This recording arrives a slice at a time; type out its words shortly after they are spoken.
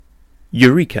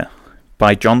Eureka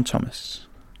by John Thomas,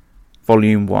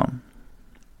 Volume 1.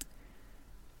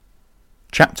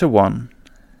 Chapter 1,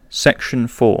 Section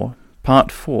 4,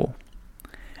 Part 4.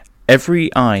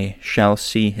 Every eye shall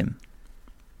see him.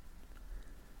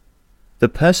 The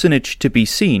personage to be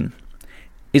seen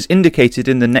is indicated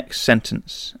in the next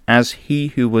sentence as he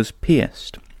who was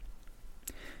pierced.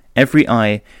 Every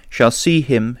eye shall see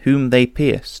him whom they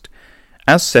pierced,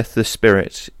 as saith the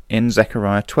Spirit in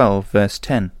Zechariah 12, verse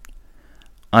 10.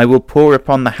 I will pour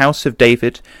upon the house of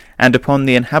David and upon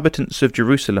the inhabitants of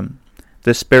Jerusalem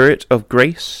the spirit of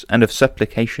grace and of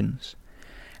supplications.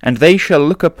 And they shall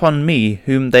look upon me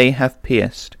whom they have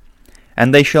pierced,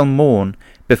 and they shall mourn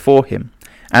before him,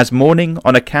 as mourning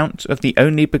on account of the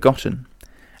only begotten,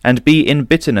 and be in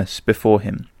bitterness before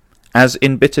him, as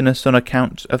in bitterness on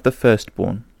account of the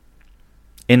firstborn.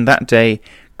 In that day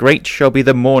great shall be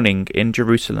the mourning in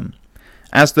Jerusalem,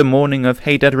 as the mourning of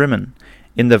Hadad-rimmon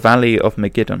in the valley of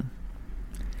Megiddon.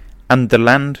 And the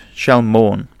land shall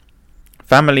mourn,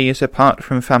 families apart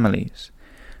from families,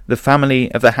 the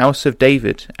family of the house of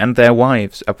David and their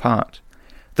wives apart,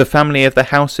 the family of the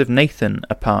house of Nathan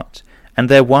apart, and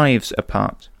their wives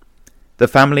apart, the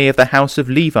family of the house of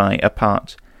Levi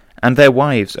apart, and their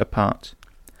wives apart,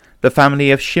 the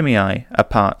family of Shimei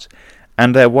apart,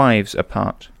 and their wives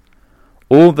apart,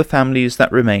 all the families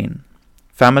that remain,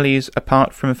 families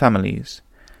apart from families,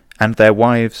 and their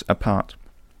wives apart.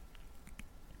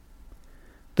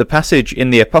 The passage in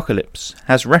the Apocalypse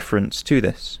has reference to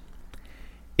this.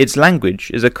 Its language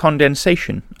is a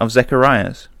condensation of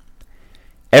Zechariah's.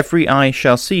 Every eye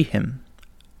shall see him,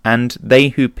 and they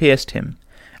who pierced him,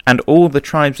 and all the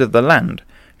tribes of the land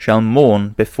shall mourn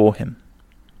before him.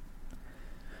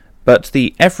 But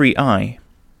the every eye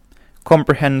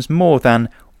comprehends more than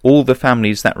all the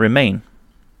families that remain.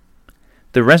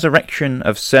 The resurrection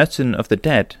of certain of the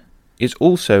dead is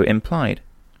also implied.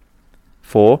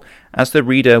 For, as the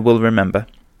reader will remember,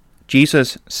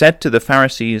 Jesus said to the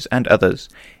Pharisees and others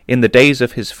in the days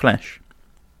of his flesh,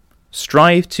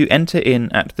 Strive to enter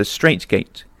in at the strait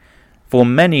gate, for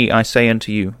many, I say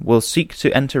unto you, will seek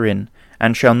to enter in,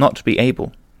 and shall not be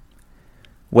able.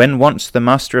 When once the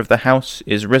master of the house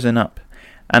is risen up,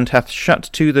 and hath shut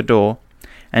to the door,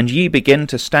 and ye begin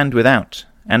to stand without,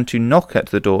 and to knock at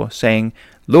the door, saying,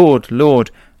 Lord,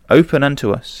 Lord, open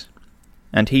unto us.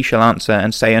 And he shall answer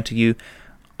and say unto you,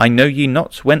 I know ye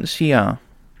not whence ye are.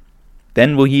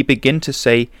 Then will ye begin to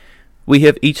say, We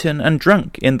have eaten and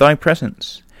drunk in thy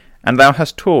presence, and thou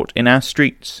hast taught in our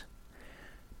streets.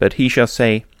 But he shall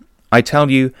say, I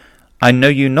tell you, I know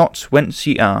you not whence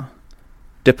ye are.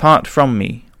 Depart from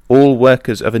me, all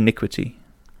workers of iniquity.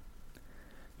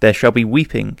 There shall be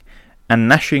weeping and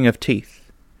gnashing of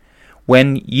teeth,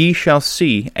 when ye shall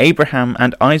see Abraham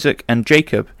and Isaac and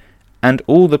Jacob and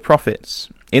all the prophets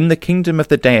in the kingdom of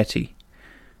the deity,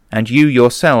 and you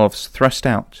yourselves thrust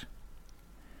out.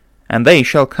 And they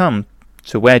shall come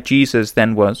to where Jesus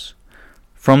then was,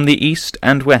 from the east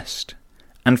and west,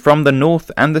 and from the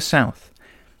north and the south,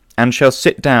 and shall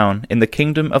sit down in the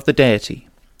kingdom of the deity.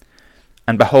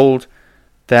 And behold,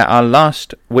 there are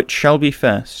last which shall be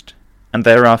first, and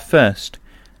there are first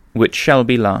which shall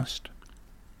be last.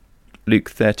 Luke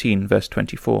 13, verse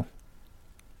 24.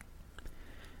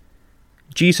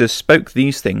 Jesus spoke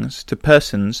these things to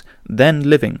persons then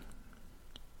living,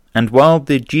 and while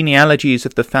the genealogies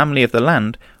of the family of the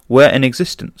land were in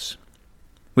existence,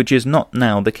 which is not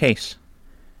now the case.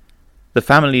 The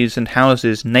families and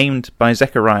houses named by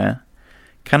Zechariah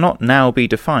cannot now be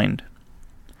defined.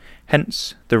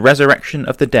 Hence, the resurrection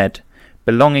of the dead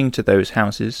belonging to those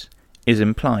houses is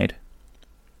implied.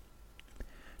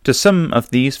 To some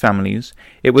of these families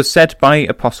it was said by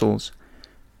apostles,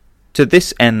 To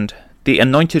this end the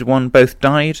Anointed One both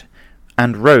died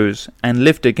and rose and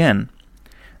lived again,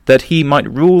 that he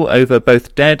might rule over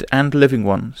both dead and living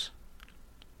ones.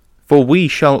 For we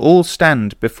shall all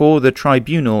stand before the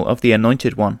tribunal of the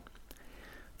Anointed One.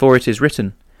 For it is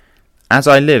written, As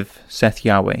I live, saith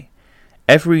Yahweh,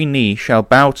 every knee shall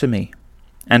bow to me,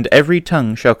 and every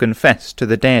tongue shall confess to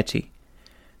the deity,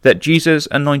 that Jesus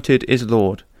anointed is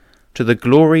Lord, to the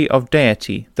glory of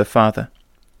deity the Father.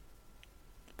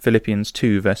 Philippians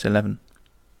 2, verse 11.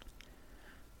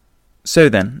 So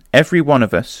then, every one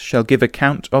of us shall give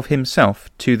account of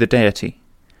himself to the deity.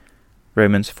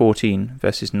 Romans 14,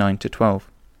 verses 9 to 12.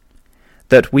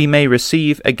 That we may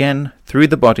receive again through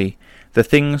the body the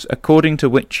things according to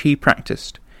which he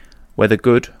practised, whether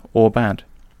good or bad.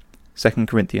 2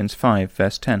 Corinthians 5,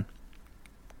 verse 10.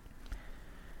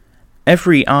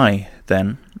 Every eye,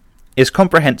 then, is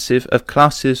comprehensive of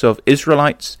classes of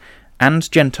Israelites and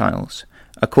Gentiles,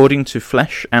 according to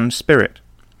flesh and spirit.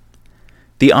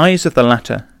 The eyes of the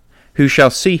latter, who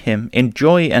shall see him in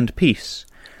joy and peace,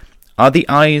 are the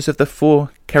eyes of the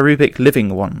 4 cherubic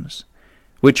living ones,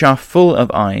 which are full of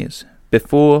eyes,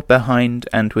 before, behind,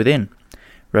 and within.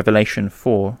 Revelation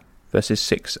 4, verses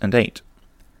 6 and 8.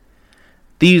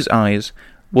 These eyes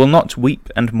will not weep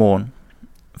and mourn,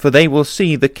 for they will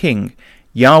see the King,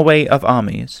 Yahweh of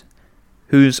armies,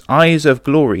 whose eyes of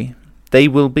glory they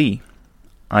will be.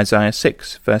 Isaiah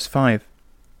 6, verse 5.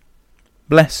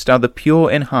 Blessed are the pure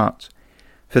in heart,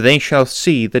 for they shall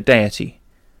see the Deity.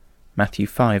 Matthew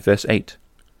 5, verse 8.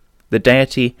 The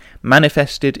Deity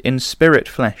manifested in spirit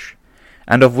flesh,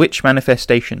 and of which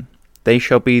manifestation they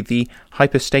shall be the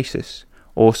hypostasis,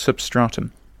 or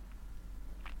substratum.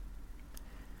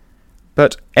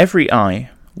 But every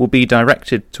eye will be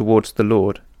directed towards the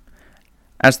Lord,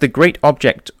 as the great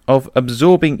object of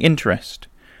absorbing interest,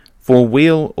 for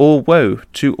weal or woe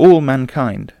to all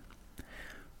mankind.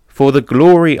 For the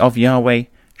glory of Yahweh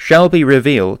shall be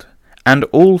revealed, and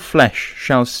all flesh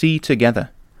shall see together.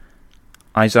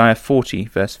 Isaiah 40,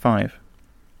 verse 5.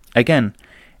 Again,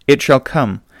 it shall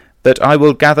come, that I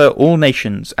will gather all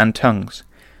nations and tongues,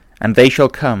 and they shall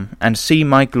come and see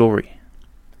my glory.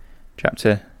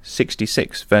 Chapter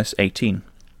 66, verse 18.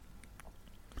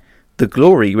 The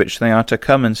glory which they are to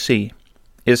come and see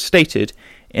is stated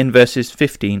in verses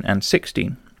 15 and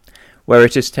 16, where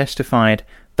it is testified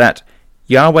that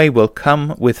Yahweh will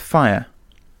come with fire,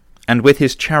 and with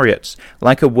his chariots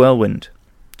like a whirlwind,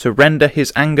 to render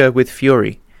his anger with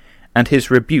fury, and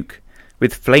his rebuke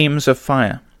with flames of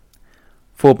fire.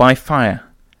 For by fire,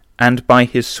 and by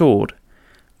his sword,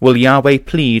 will Yahweh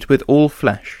plead with all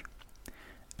flesh,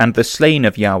 and the slain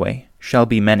of Yahweh shall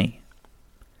be many.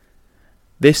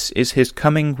 This is his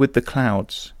coming with the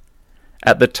clouds,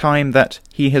 at the time that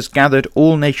he has gathered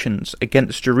all nations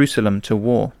against Jerusalem to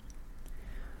war.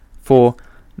 For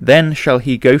then shall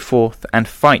he go forth and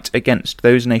fight against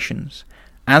those nations,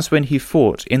 as when he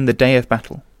fought in the day of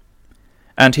battle.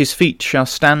 And his feet shall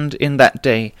stand in that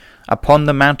day upon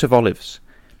the Mount of Olives,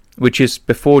 which is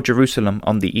before Jerusalem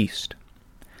on the east.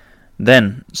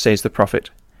 Then, says the prophet,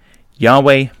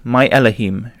 Yahweh my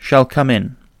Elohim shall come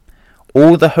in,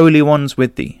 all the holy ones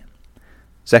with thee.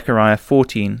 Zechariah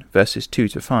 14, verses 2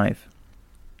 to 5.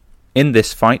 In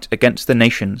this fight against the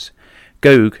nations,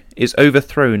 Gog is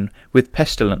overthrown with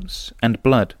pestilence and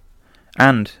blood,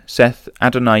 and, saith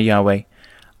Adonai Yahweh,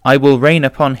 I will rain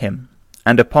upon him,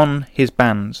 and upon his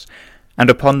bands, and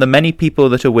upon the many people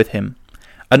that are with him,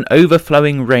 an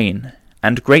overflowing rain,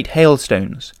 and great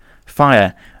hailstones,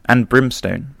 fire, and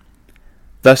brimstone.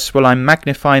 Thus will I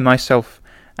magnify myself,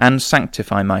 and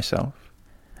sanctify myself,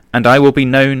 and I will be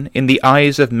known in the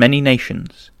eyes of many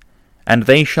nations, and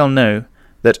they shall know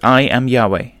that I am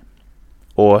Yahweh,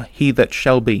 or he that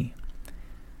shall be.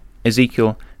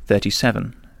 Ezekiel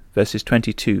 37, verses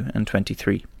 22 and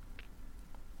 23.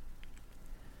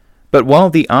 But while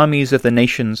the armies of the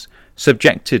nations,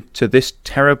 subjected to this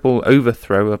terrible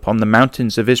overthrow upon the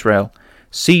mountains of Israel,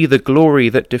 see the glory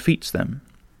that defeats them,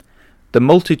 the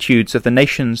multitudes of the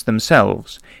nations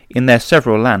themselves, in their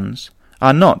several lands,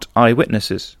 are not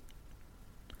eyewitnesses.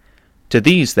 To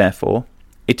these, therefore,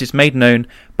 it is made known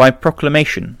by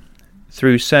proclamation,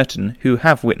 through certain who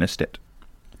have witnessed it.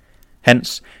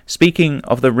 Hence, speaking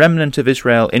of the remnant of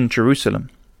Israel in Jerusalem,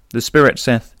 the Spirit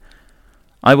saith,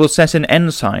 I will set an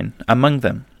ensign among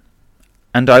them,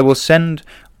 and I will send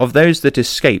of those that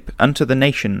escape unto the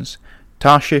nations,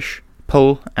 Tarshish,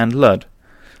 Pul, and Lud,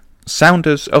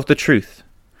 sounders of the truth,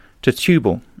 to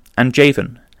Tubal and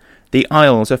Javan, the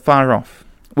isles afar off,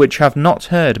 which have not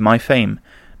heard my fame,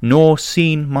 nor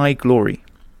seen my glory.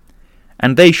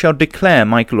 And they shall declare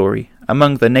my glory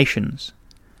among the nations.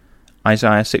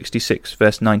 Isaiah 66,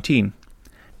 verse 19,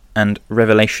 and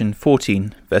Revelation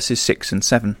 14, verses 6 and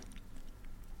 7.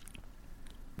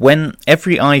 When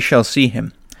every eye shall see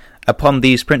him, upon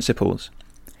these principles,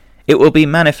 it will be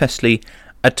manifestly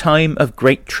a time of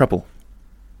great trouble.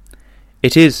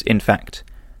 It is, in fact,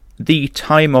 the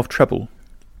time of trouble,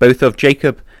 both of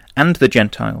Jacob and the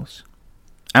Gentiles,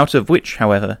 out of which,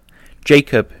 however,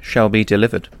 Jacob shall be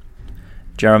delivered.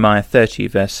 Jeremiah 30,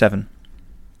 verse 7.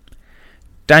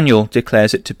 Daniel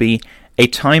declares it to be a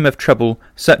time of trouble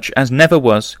such as never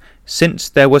was since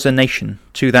there was a nation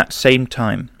to that same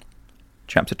time.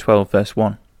 Chapter 12, verse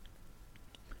 1.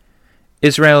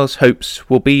 Israel's hopes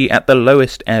will be at the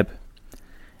lowest ebb,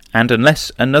 and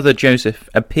unless another Joseph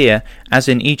appear as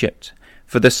in Egypt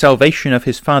for the salvation of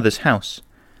his father's house,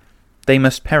 they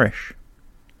must perish.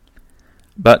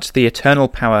 But the eternal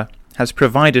power has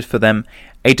provided for them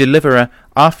a deliverer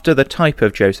after the type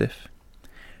of Joseph,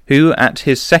 who at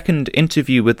his second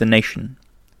interview with the nation,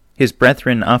 his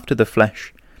brethren after the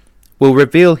flesh, will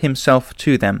reveal himself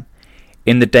to them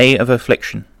in the day of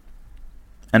affliction.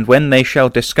 And when they shall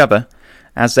discover,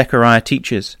 as Zechariah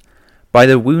teaches, by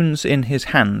the wounds in his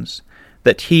hands,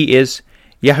 that he is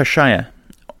Yahushiah,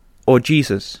 or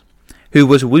Jesus, who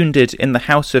was wounded in the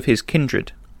house of his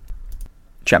kindred,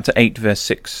 chapter 8 verse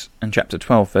 6 and chapter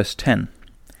 12 verse 10,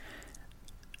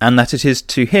 and that it is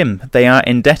to him they are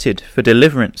indebted for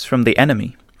deliverance from the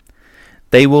enemy,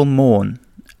 they will mourn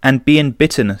and be in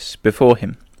bitterness before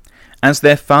him, as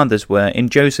their fathers were in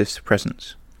Joseph's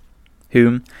presence,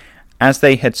 whom, as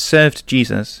they had served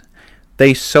Jesus,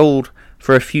 they sold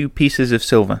for a few pieces of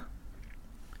silver.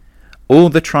 All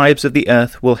the tribes of the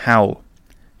earth will howl,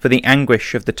 for the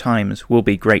anguish of the times will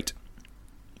be great.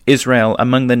 Israel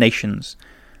among the nations,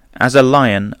 as a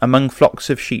lion among flocks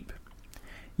of sheep.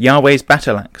 Yahweh's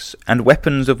battle-axe and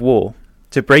weapons of war,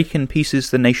 to break in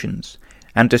pieces the nations,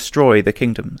 and destroy the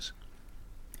kingdoms.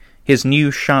 His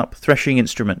new sharp threshing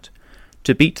instrument,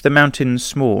 to beat the mountains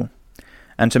small,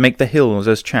 and to make the hills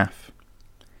as chaff.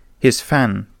 His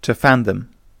fan to fan them,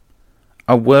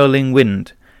 a whirling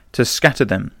wind to scatter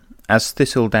them as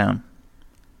thistle down.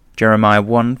 Jeremiah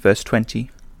 1 verse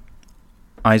 20,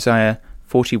 Isaiah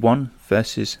 41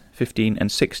 verses 15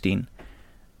 and 16,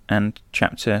 and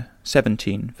chapter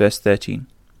 17 verse 13.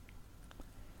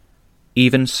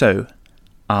 Even so,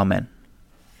 Amen.